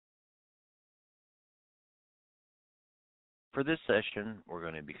For this session, we're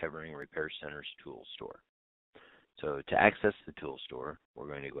going to be covering RepairCenter's ToolStore. So to access the ToolStore, we're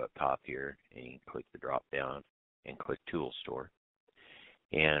going to go up top here and click the drop down and click ToolStore.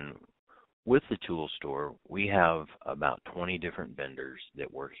 And with the ToolStore, we have about 20 different vendors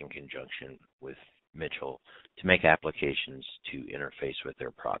that work in conjunction with Mitchell to make applications to interface with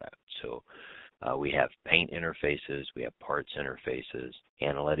their product. So we have paint interfaces, we have parts interfaces,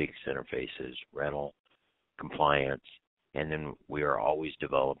 analytics interfaces, rental, compliance, and then we are always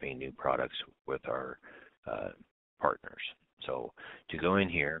developing new products with our partners. So to go in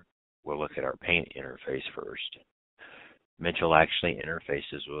here, we'll look at our paint interface first. Mitchell actually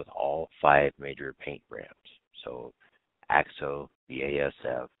interfaces with all 5 major paint brands. So AXO,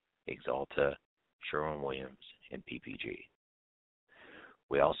 BASF, Axalta, Sherwin-Williams, and PPG.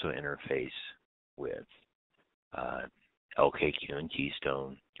 We also interface with LKQ and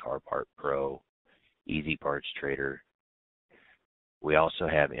Keystone, CarPart Pro, Easy Parts Trader. We also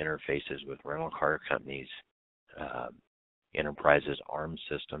have interfaces with rental car companies, Enterprise's ARM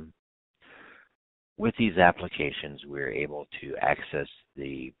system. With these applications, we're able to access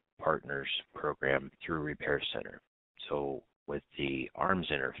the partners program through RepairCenter. So with the ARMS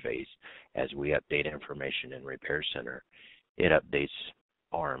interface, as we update information in RepairCenter, it updates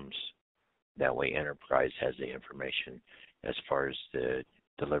ARMS. That way Enterprise has the information as far as the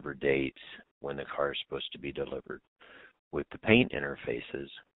delivered dates, when the car is supposed to be delivered. With the paint interfaces,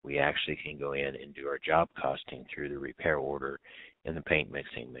 we actually can go in and do our job costing through the repair order in the paint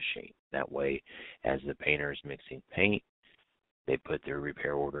mixing machine. That way, as the painter is mixing paint, they put their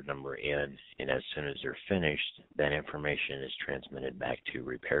repair order number in, and as soon as they're finished, that information is transmitted back to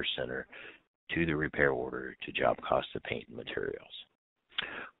RepairCenter to the repair order to job cost the paint and materials.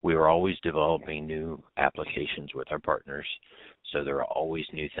 We are always developing new applications with our partners, so there are always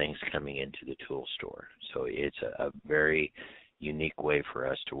new things coming into the ToolStore. So it's a very unique way for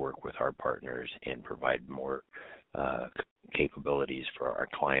us to work with our partners and provide more capabilities for our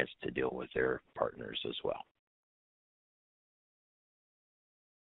clients to deal with their partners as well.